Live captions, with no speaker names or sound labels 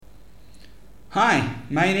Hi,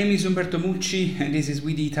 my name is Umberto Mucci, and this is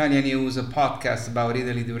We the Italian News, a podcast about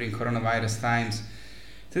Italy during coronavirus times.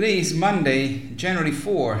 Today is Monday, January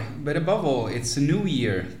 4, but above all, it's a new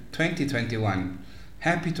year, 2021.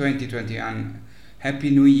 Happy 2021. Happy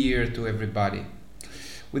New Year to everybody.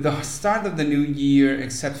 With the start of the new year,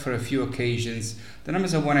 except for a few occasions, the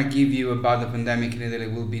numbers I want to give you about the pandemic in Italy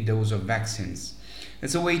will be those of vaccines.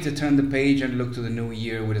 It's a way to turn the page and look to the new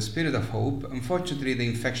year with a spirit of hope. Unfortunately, the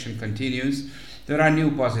infection continues. There are new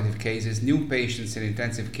positive cases, new patients in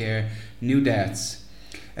intensive care, new deaths.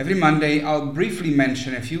 Every Monday, I'll briefly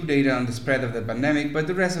mention a few data on the spread of the pandemic, but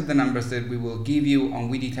the rest of the numbers that we will give you on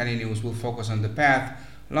We the Italian News will focus on the path,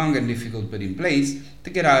 long and difficult but in place, to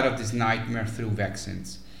get out of this nightmare through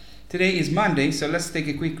vaccines. Today is Monday, so let's take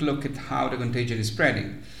a quick look at how the contagion is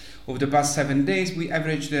spreading. Over the past 7 days, we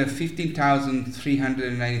averaged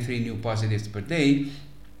 15,393 new positives per day,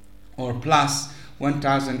 or plus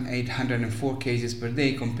 1,804 cases per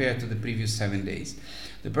day compared to the previous 7 days.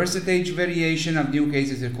 The percentage variation of new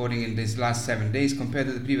cases recorded in these last 7 days compared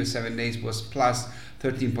to the previous 7 days was plus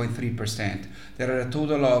 13.3%. There are a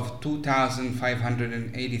total of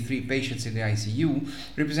 2,583 patients in the ICU,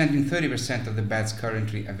 representing 30% of the beds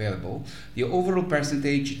currently available. The overall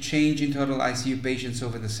percentage change in total ICU patients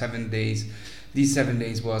over these 7 days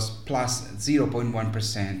was plus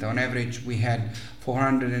 0.1%. On average, we had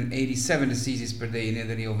 487 diseases per day in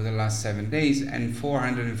Italy over the last 7 days and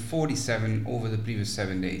 447 over the previous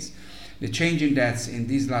 7 days. The change in deaths in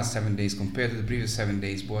these last 7 days compared to the previous 7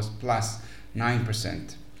 days was plus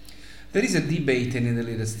 9%. There is a debate in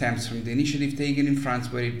Italy that stems from the initiative taken in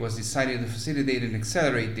France, where it was decided to facilitate and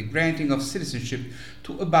accelerate the granting of citizenship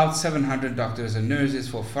to about 700 doctors and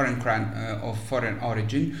nurses of foreign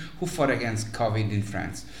origin who fought against COVID in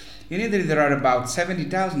France. In Italy, there are about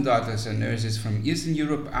 70,000 doctors and nurses from Eastern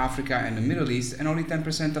Europe, Africa, and the Middle East, and only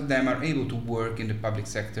 10% of them are able to work in the public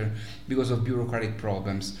sector because of bureaucratic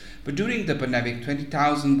problems. But during the pandemic,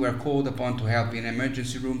 20,000 were called upon to help in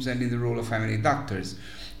emergency rooms and in the role of family doctors.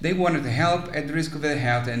 They wanted to help at the risk of their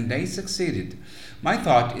health, and they succeeded. My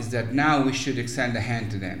thought is that now we should extend a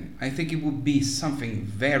hand to them. I think it would be something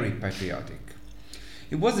very patriotic.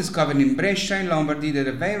 It was discovered in Brescia, in Lombardy, that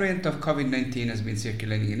a variant of COVID-19 has been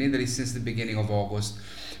circulating in Italy since the beginning of August,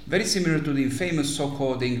 very similar to the infamous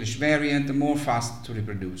so-called English variant, more fast to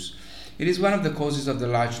reproduce. It is one of the causes of the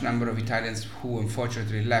large number of Italians who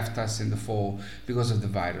unfortunately left us in the fall because of the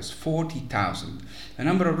virus, 40,000, a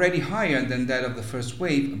number already higher than that of the first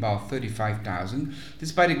wave, about 35,000,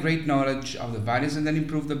 despite a great knowledge of the virus and an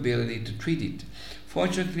improved ability to treat it.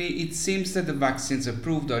 Fortunately, it seems that the vaccines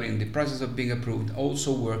approved or in the process of being approved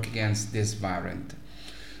also work against this variant.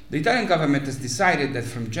 The Italian government has decided that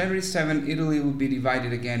from January 7, Italy will be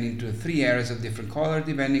divided again into 3 areas of different color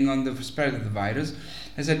depending on the spread of the virus,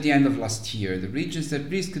 as at the end of last year. The regions that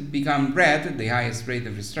risk to become red, the highest rate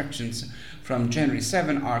of restrictions from January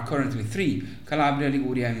 7, are currently 3, Calabria,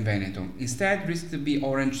 Liguria and Veneto. Instead, risk to be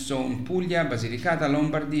orange zone Puglia, Basilicata,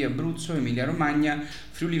 Lombardy, Abruzzo, Emilia-Romagna,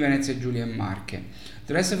 Friuli-Venezia Giulia and Marche.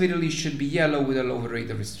 The rest of Italy should be yellow with a lower rate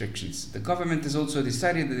of restrictions. The government has also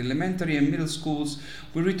decided that elementary and middle schools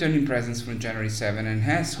will return in presence from January 7 and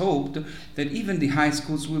has hoped that even the high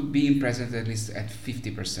schools will be in presence at least at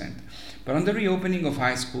 50%. But on the reopening of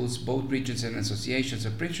high schools, both regions and associations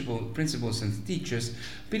of principals and teachers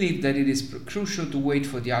believe that it is crucial to wait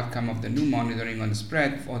for the outcome of the new monitoring on the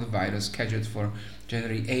spread of the virus scheduled for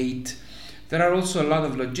January 8. There are also a lot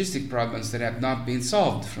of logistic problems that have not been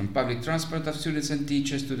solved, from public transport of students and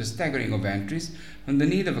teachers to the staggering of entries, from the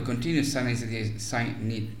need of a continuous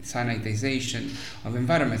sanitization of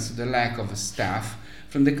environments to the lack of staff,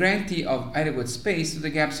 from the grantee of adequate space to the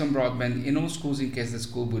gaps on broadband in all schools in case the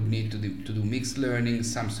school would need to do mixed learning,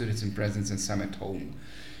 some students in presence and some at home.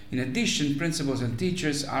 In addition, principals and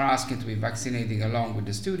teachers are asking to be vaccinated along with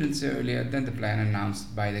the students earlier than the plan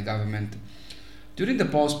announced by the government. During the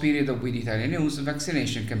pause period of We the Italian News, a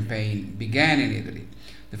vaccination campaign began in Italy.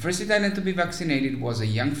 The first Italian to be vaccinated was a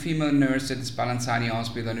young female nurse at the Spallanzani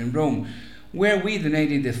Hospital in Rome, where we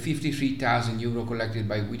donated the 53,000 euro collected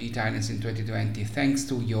by We the Italians in 2020 thanks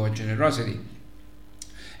to your generosity.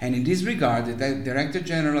 And in this regard, the Director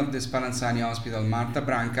General of the Spallanzani Hospital, Marta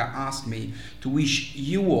Branca, asked me to wish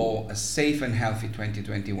you all a safe and healthy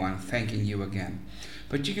 2021, thanking you again.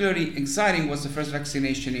 Particularly exciting was the first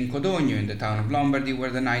vaccination in Codogno, in the town of Lombardy, where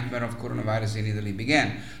the nightmare of coronavirus in Italy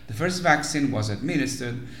began. The first vaccine was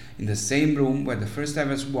administered in the same room where the first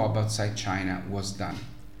ever swab outside China was done.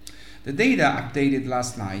 The data updated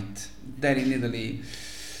last night that in Italy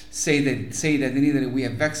say that in Italy we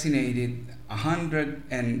have vaccinated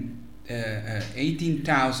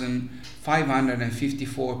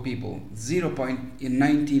 18,554 people,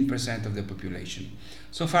 0.19% of the population.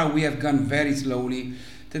 So far we have gone very slowly.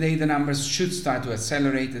 Today the numbers should start to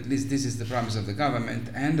accelerate, at least this is the promise of the government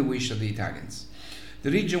and the wish of the Italians.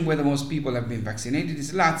 The region where the most people have been vaccinated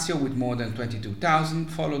is Lazio with more than 22,000,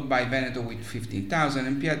 followed by Veneto with 15,000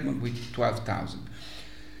 and Piedmont with 12,000.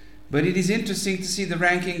 But it is interesting to see the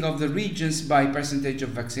ranking of the regions by percentage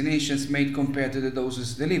of vaccinations made compared to the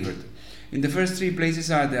doses delivered. In the first three places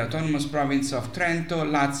are the autonomous province of Trento,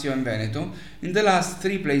 Lazio and Veneto. In the last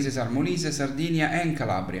three places are Molise, Sardinia and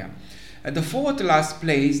Calabria. At the fourth last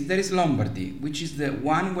place there is Lombardy, which is the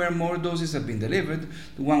one where more doses have been delivered,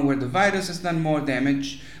 the one where the virus has done more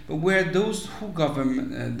damage, but where those who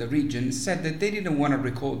govern the region said that they didn't want to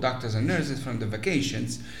recall doctors and nurses from the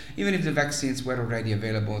vacations, even if the vaccines were already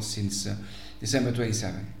available since December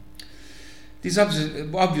 27. This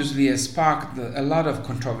obviously has sparked a lot of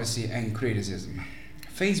controversy and criticism.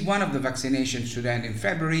 Phase 1 of the vaccination should end in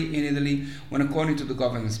February in Italy, when according to the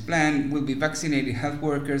government's plan will be vaccinated health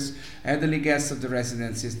workers, elderly guests of the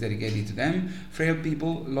residences dedicated to them, frail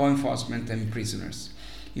people, law enforcement and prisoners.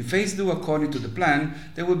 In Phase 2, according to the plan,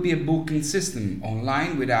 there will be a booking system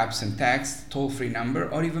online with apps and text, toll-free number,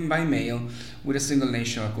 or even by mail with a single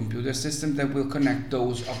national computer system that will connect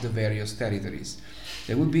those of the various territories.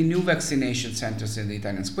 There will be new vaccination centers in the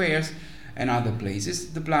Italian squares and other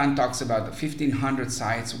places. The plan talks about 1,500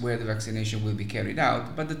 sites where the vaccination will be carried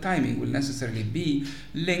out, but the timing will necessarily be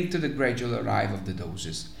linked to the gradual arrival of the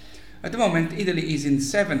doses. At the moment, Italy is in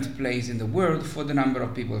 7th place in the world for the number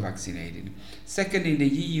of people vaccinated, second in the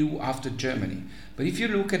EU after Germany. But if you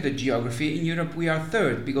look at the geography, in Europe we are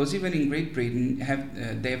third, because even in Great Britain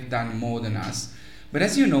they have done more than us. But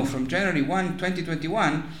as you know, from January 1,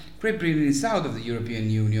 2021, Great Britain is out of the European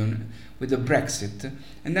Union with the Brexit,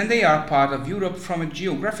 and then they are part of Europe from a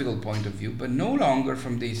geographical point of view, but no longer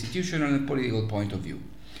from the institutional and political point of view.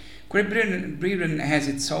 Great Britain has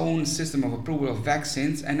its own system of approval of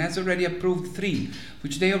vaccines and has already approved 3,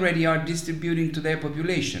 which they already are distributing to their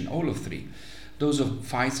population, all of 3, those of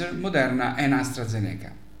Pfizer, Moderna and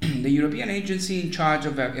AstraZeneca. The European agency in charge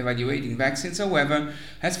of evaluating vaccines, however,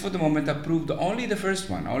 has for the moment approved only the first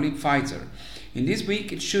one, only Pfizer. In this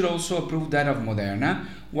week, it should also approve that of Moderna,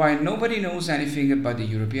 while nobody knows anything about the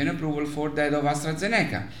European approval for that of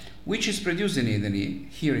AstraZeneca, which is produced in Italy,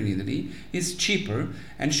 here in Italy, is cheaper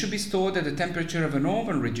and should be stored at the temperature of an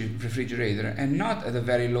oven refrigerator and not at the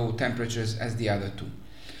very low temperatures as the other 2.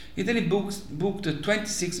 Italy booked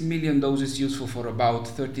 26 million doses useful for about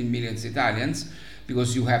 13 million Italians,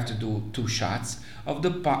 because you have to do 2 shots, of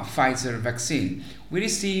the Pfizer vaccine. We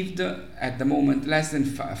received at the moment less than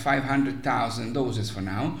 500,000 doses for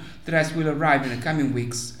now. The rest will arrive in the coming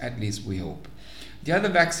weeks, at least we hope. The other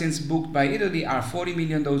vaccines booked by Italy are 40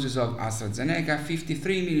 million doses of AstraZeneca,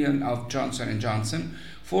 53 million of Johnson & Johnson,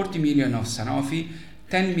 40 million of Sanofi,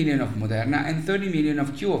 10 million of Moderna and 30 million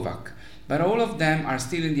of CureVac. But all of them are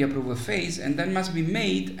still in the approval phase and then must be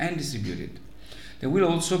made and distributed. There will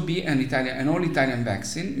also be an all-Italian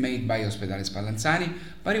vaccine made by Ospedale Spallanzani,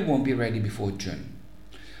 but it won't be ready before June.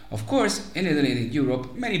 Of course, in Italy and in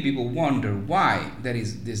Europe, many people wonder why there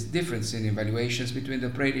is this difference in evaluations between the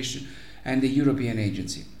British and the European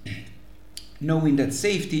agency. Knowing that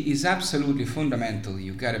safety is absolutely fundamental,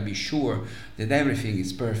 you gotta be sure that everything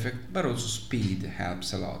is perfect, but also speed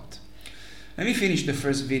helps a lot. Let me finish the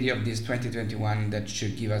first video of this 2021 that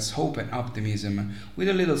should give us hope and optimism with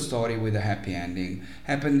a little story with a happy ending.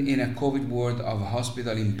 Happened in a COVID ward of a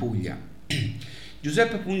hospital in Puglia.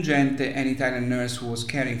 Giuseppe Pungente, an Italian nurse who was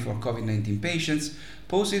caring for COVID-19 patients,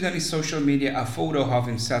 posted on his social media a photo of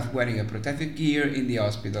himself wearing a protective gear in the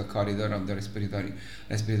hospital corridor of the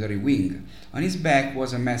respiratory wing. On his back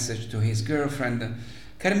was a message to his girlfriend,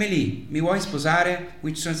 "Carmeli, mi vuoi sposare?"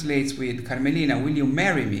 which translates with "Carmelina, will you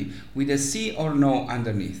marry me?" with a C or no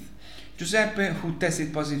underneath. Giuseppe, who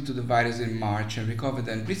tested positive to the virus in March and recovered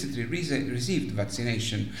and recently received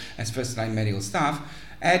vaccination as first-line medical staff,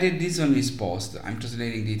 added this on his post. I'm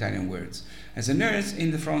translating the Italian words. As a nurse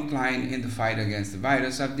in the front line in the fight against the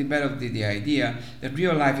virus, I've developed the idea that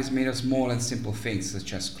real life is made of small and simple things,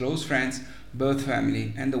 such as close friends, birth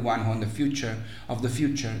family, and the one on the future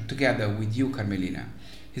together with you, Carmelina.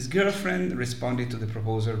 His girlfriend responded to the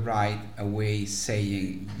proposal right away,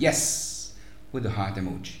 saying yes with the heart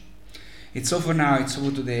emoji. It's all for now, it's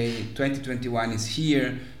all today. 2021 is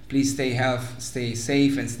here. Please stay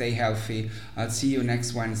safe and stay healthy. I'll see you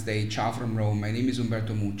next Wednesday. Ciao from Rome. My name is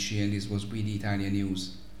Umberto Mucci and this was We the Italian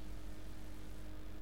News.